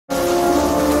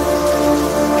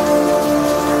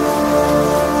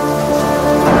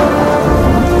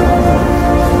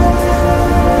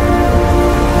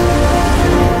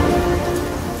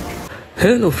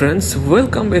Hello friends,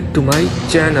 welcome back to my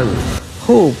channel.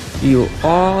 Hope you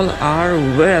all are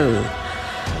well.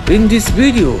 In this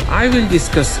video, I will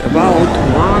discuss about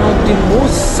one of the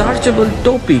most searchable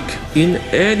topic in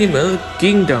animal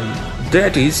kingdom,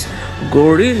 that is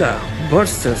gorilla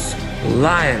versus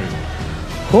lion.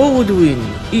 Who would win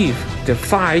if the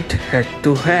fight head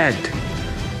to head?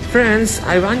 Friends,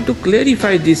 I want to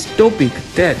clarify this topic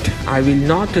that I will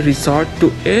not resort to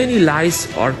any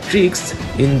lies or tricks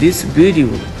in this video.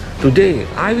 Today,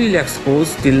 I will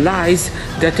expose the lies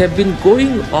that have been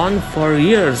going on for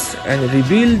years and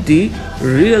reveal the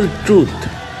real truth.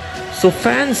 So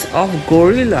fans of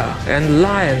gorilla and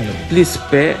lion, please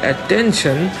pay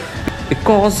attention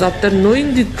because after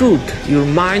knowing the truth, your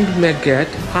mind may get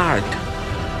hurt.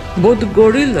 Both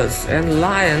gorillas and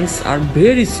lions are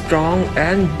very strong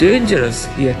and dangerous,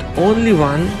 yet only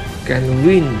one can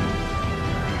win.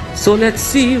 So let's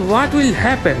see what will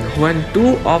happen when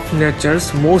two of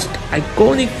nature's most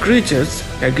iconic creatures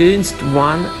against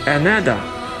one another,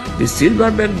 the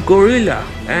silverback gorilla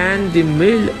and the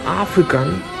male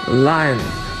African lion.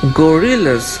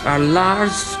 Gorillas are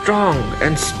large, strong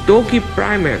and stocky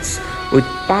primates with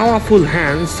powerful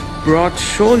hands, broad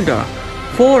shoulders,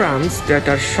 forearms that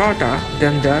are shorter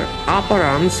than their upper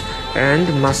arms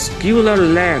and muscular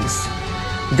legs.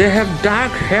 They have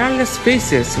dark hairless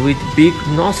faces with big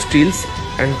nostrils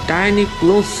and tiny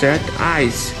close-set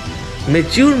eyes.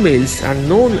 Mature males are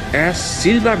known as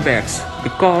silverbacks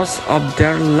because of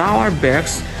their lower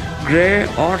backs, gray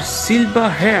or silver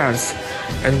hairs,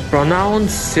 and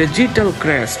pronounced sagittal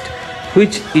crest,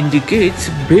 which indicates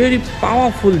very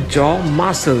powerful jaw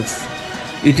muscles.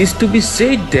 It is to be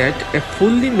said that a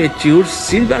fully mature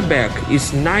silverback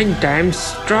is 9 times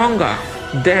stronger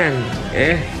than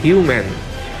a human.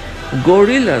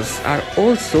 Gorillas are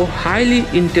also highly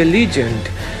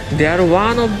intelligent. They are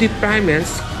one of the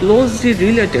primates closely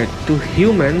related to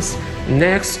humans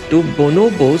next to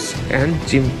bonobos and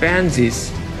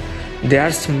chimpanzees. They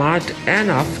are smart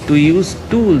enough to use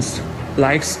tools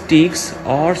like sticks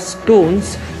or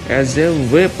stones as a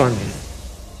weapon.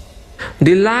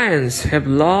 The lions have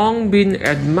long been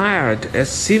admired as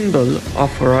symbol of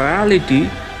royalty,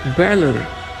 valor,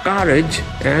 courage,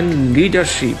 and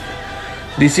leadership.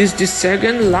 This is the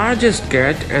second largest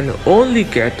cat and only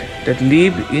cat that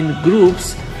live in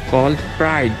groups called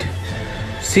pride.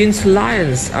 Since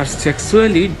lions are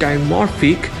sexually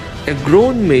dimorphic, a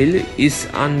grown male is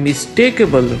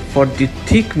unmistakable for the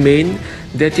thick mane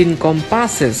that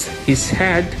encompasses his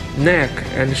head, neck,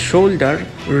 and shoulder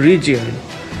region.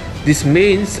 These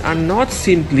manes are not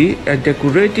simply a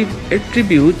decorative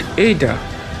attribute either.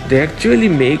 They actually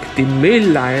make the male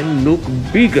lion look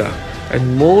bigger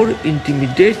and more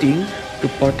intimidating to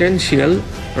potential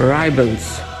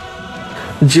rivals.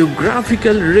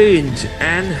 Geographical range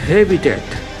and habitat.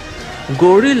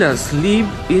 Gorillas live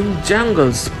in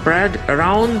jungles spread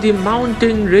around the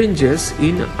mountain ranges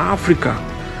in Africa.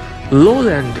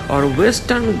 Lowland or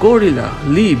western gorilla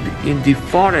live in the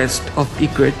forest of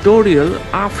equatorial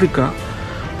Africa.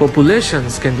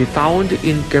 Populations can be found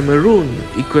in Cameroon,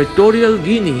 Equatorial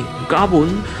Guinea,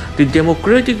 Gabon, the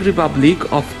Democratic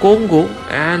Republic of Congo,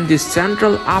 and the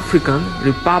Central African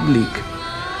Republic.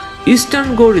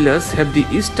 Eastern gorillas have the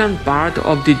eastern part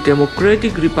of the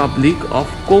Democratic Republic of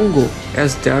Congo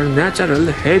as their natural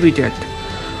habitat.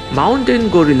 Mountain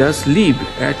gorillas live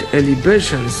at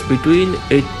elevations between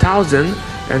 8,000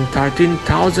 and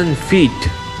 13,000 feet.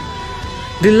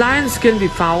 The lions can be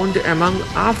found among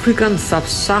African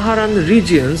sub-Saharan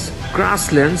regions,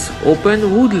 grasslands,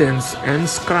 open woodlands, and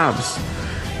scrubs.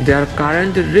 Their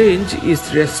current range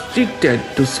is restricted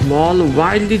to small,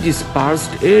 widely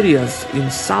dispersed areas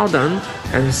in southern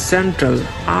and central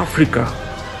Africa.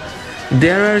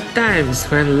 There are times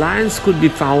when lions could be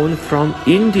found from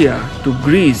India to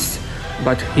Greece,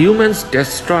 but humans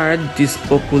destroyed these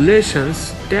populations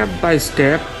step by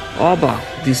step over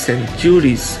the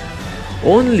centuries.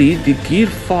 Only the Gir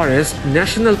Forest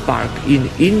National Park in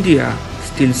India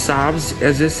still serves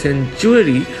as a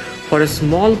sanctuary for a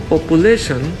small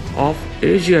population of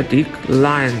Asiatic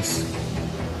lions.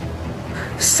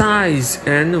 Size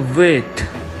and weight.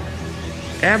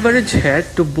 Average head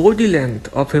to body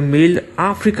length of a male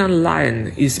African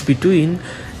lion is between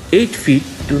 8 feet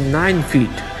to 9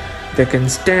 feet. They can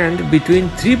stand between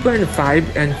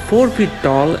 3.5 and 4 feet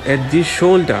tall at the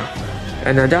shoulder.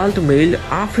 An adult male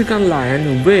African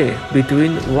lion weighs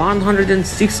between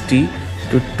 160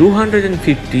 to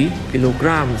 250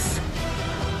 kilograms.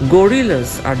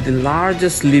 Gorillas are the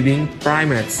largest living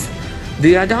primates.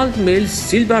 The adult male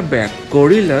silverback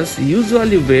gorillas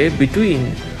usually weigh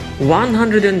between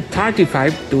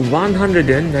 135 to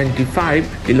 195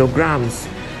 kilograms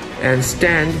and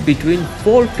stand between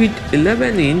 4 feet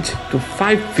 11 inch to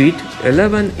 5 feet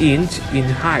 11 inch in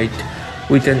height,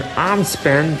 with an arm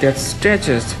span that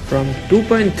stretches from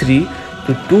 2.3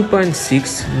 to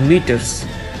 2.6 meters.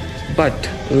 But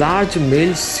large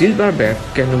male silverback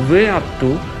can weigh up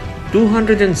to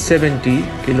 270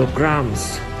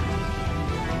 kilograms.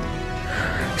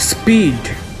 Speed.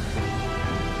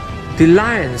 The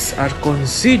lions are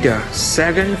considered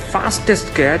second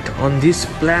fastest cat on this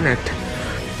planet.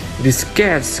 These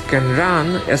cats can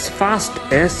run as fast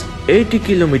as 80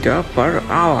 km per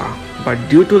hour, but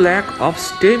due to lack of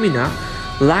stamina,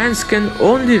 lions can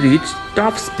only reach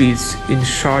top speeds in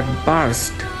short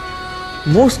bursts.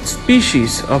 Most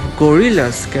species of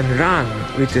gorillas can run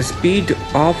with a speed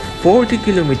of 40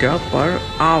 km per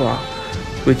hour,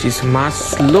 which is much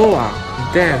slower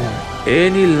than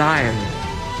any lion.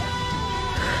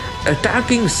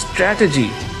 Attacking strategy.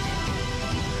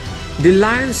 The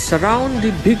lions surround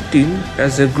the victim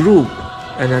as a group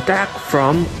and attack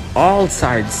from all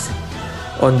sides.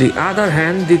 On the other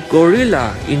hand, the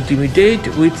gorilla intimidate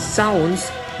with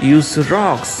sounds, use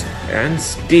rocks and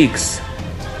sticks.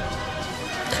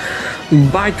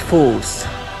 Bite force.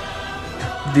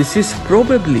 This is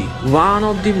probably one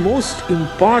of the most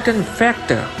important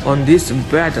factors on this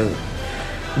battle.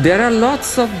 There are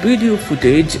lots of video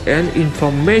footage and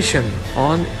information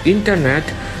on internet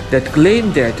that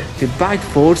claim that the bite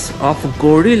force of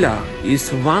gorilla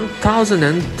is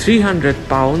 1,300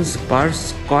 pounds per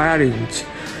square inch.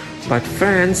 But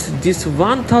friends, this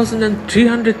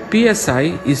 1,300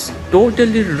 psi is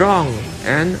totally wrong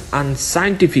and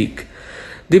unscientific.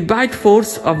 The bite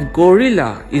force of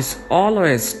gorilla is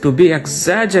always to be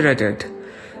exaggerated.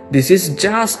 This is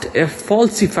just a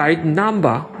falsified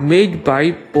number made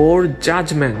by poor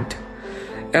judgment.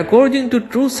 According to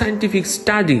true scientific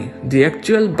study, the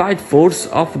actual bite force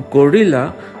of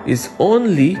gorilla is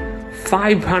only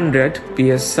 500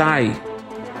 psi.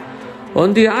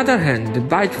 On the other hand, the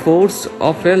bite force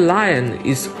of a lion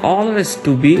is always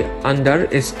to be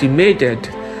underestimated,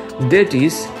 that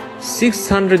is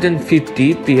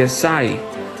 650 psi.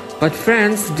 But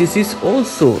friends, this is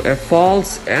also a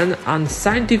false and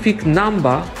unscientific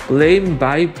number claimed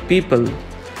by people.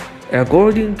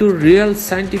 According to real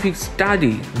scientific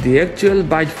study, the actual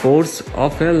bite force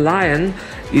of a lion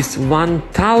is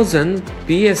 1000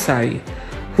 psi,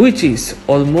 which is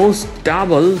almost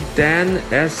double than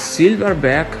a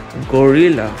silverback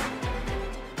gorilla.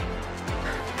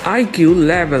 IQ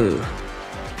level.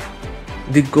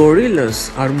 The gorillas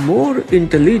are more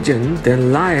intelligent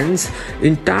than lions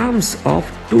in terms of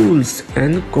tools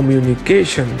and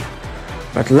communication,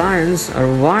 but lions are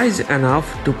wise enough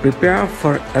to prepare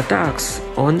for attacks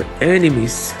on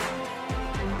enemies.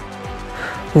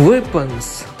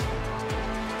 Weapons.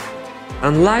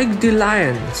 Unlike the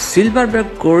lion,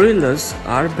 silverback gorillas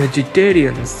are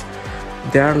vegetarians.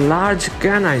 Their large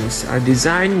canines are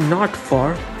designed not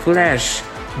for flesh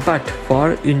but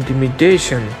for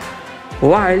intimidation,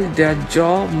 while their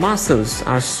jaw muscles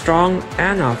are strong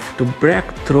enough to break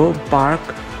through bark,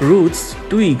 roots,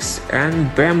 twigs,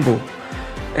 and bamboo,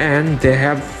 and they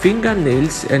have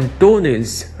fingernails and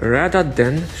toenails rather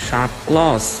than sharp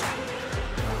claws.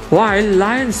 While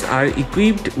lions are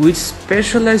equipped with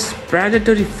specialized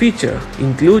predatory features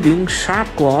including sharp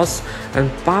claws and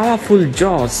powerful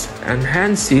jaws,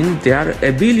 enhancing their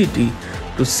ability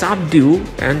to subdue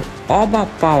and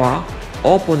overpower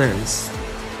opponents.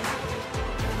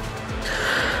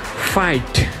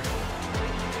 Fight.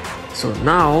 So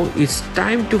now it's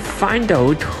time to find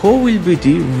out who will be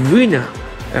the winner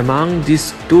among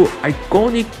these two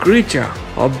iconic creatures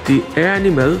of the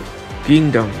animal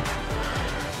kingdom.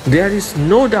 There is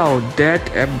no doubt that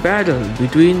a battle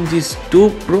between these two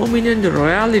prominent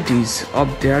royalties of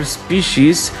their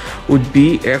species would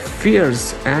be a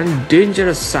fierce and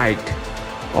dangerous sight.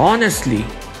 Honestly,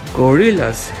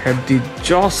 gorillas have the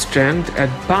jaw strength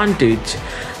advantage.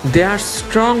 They are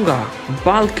stronger,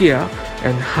 bulkier,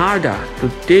 and harder to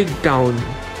take down.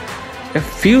 A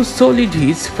few solid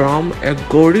hits from a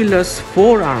gorilla's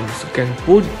forearms can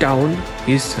put down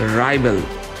his rival.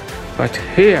 But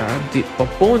here, the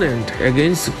opponent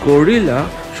against gorilla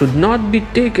should not be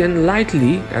taken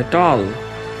lightly at all.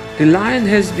 The lion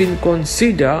has been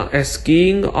considered as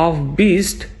king of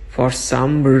beasts for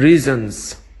some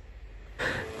reasons.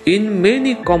 In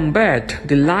many combats,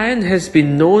 the lion has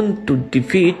been known to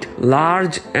defeat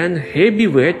large and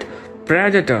heavyweight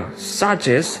predators such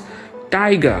as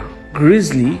tiger,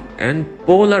 grizzly, and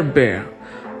polar bear,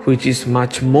 which is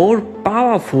much more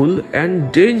powerful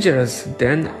and dangerous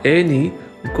than any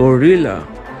gorilla.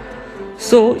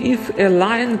 So if a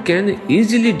lion can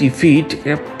easily defeat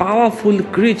a powerful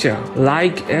creature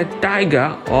like a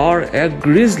tiger or a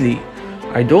grizzly,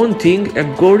 I don't think a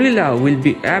gorilla will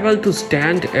be able to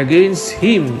stand against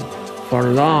him for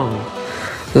long.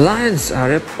 Lions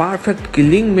are a perfect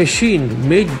killing machine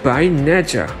made by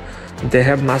nature. They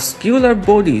have muscular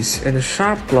bodies and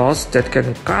sharp claws that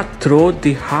can cut through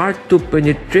the hard to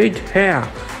penetrate hair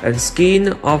and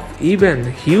skin of even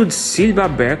huge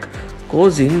silverback,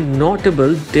 causing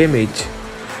notable damage.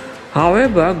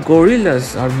 However,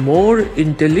 gorillas are more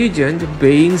intelligent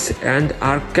beings and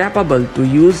are capable to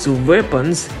use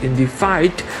weapons in the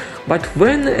fight, but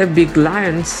when a big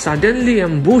lion suddenly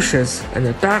ambushes and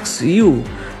attacks you,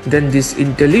 then this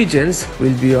intelligence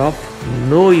will be of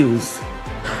no use.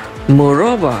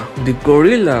 Moreover, the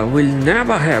gorilla will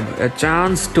never have a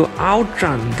chance to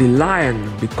outrun the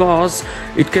lion because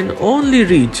it can only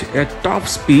reach a top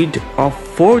speed of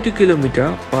 40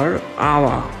 km per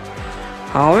hour.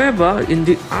 However, in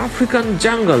the African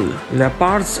jungle,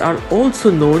 leopards are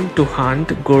also known to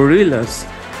hunt gorillas.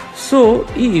 So,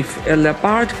 if a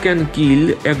leopard can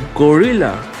kill a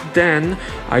gorilla, then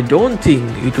I don't think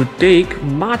it would take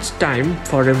much time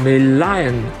for a male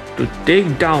lion to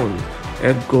take down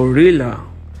a gorilla.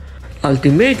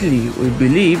 Ultimately, we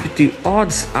believe the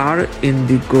odds are in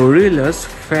the gorilla's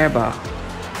favor.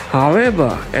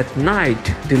 However, at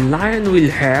night, the lion will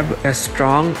have a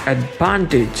strong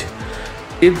advantage.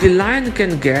 If the lion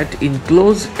can get in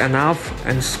close enough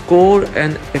and score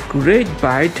an accurate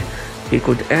bite, he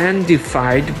could end the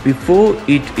fight before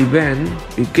it even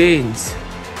begins.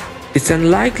 It's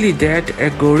unlikely that a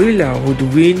gorilla would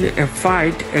win a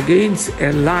fight against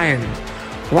a lion.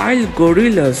 While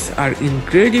gorillas are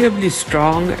incredibly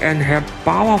strong and have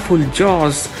powerful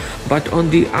jaws, but on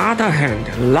the other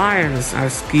hand, lions are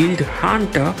skilled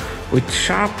hunters with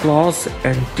sharp claws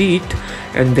and teeth,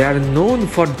 and they are known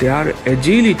for their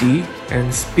agility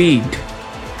and speed.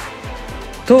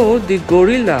 Though the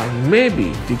gorilla may be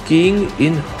the king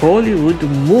in Hollywood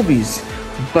movies,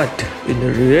 but in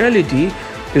reality,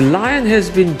 the lion has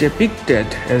been depicted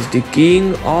as the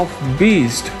king of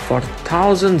beasts for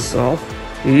thousands of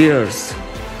years.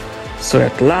 So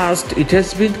at last it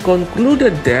has been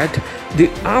concluded that the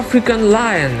African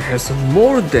lion has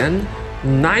more than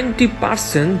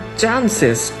 90%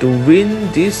 chances to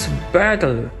win this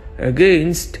battle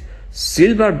against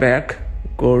silverback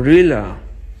gorilla.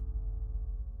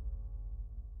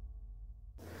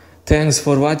 Thanks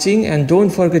for watching and don't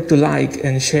forget to like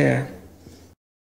and share.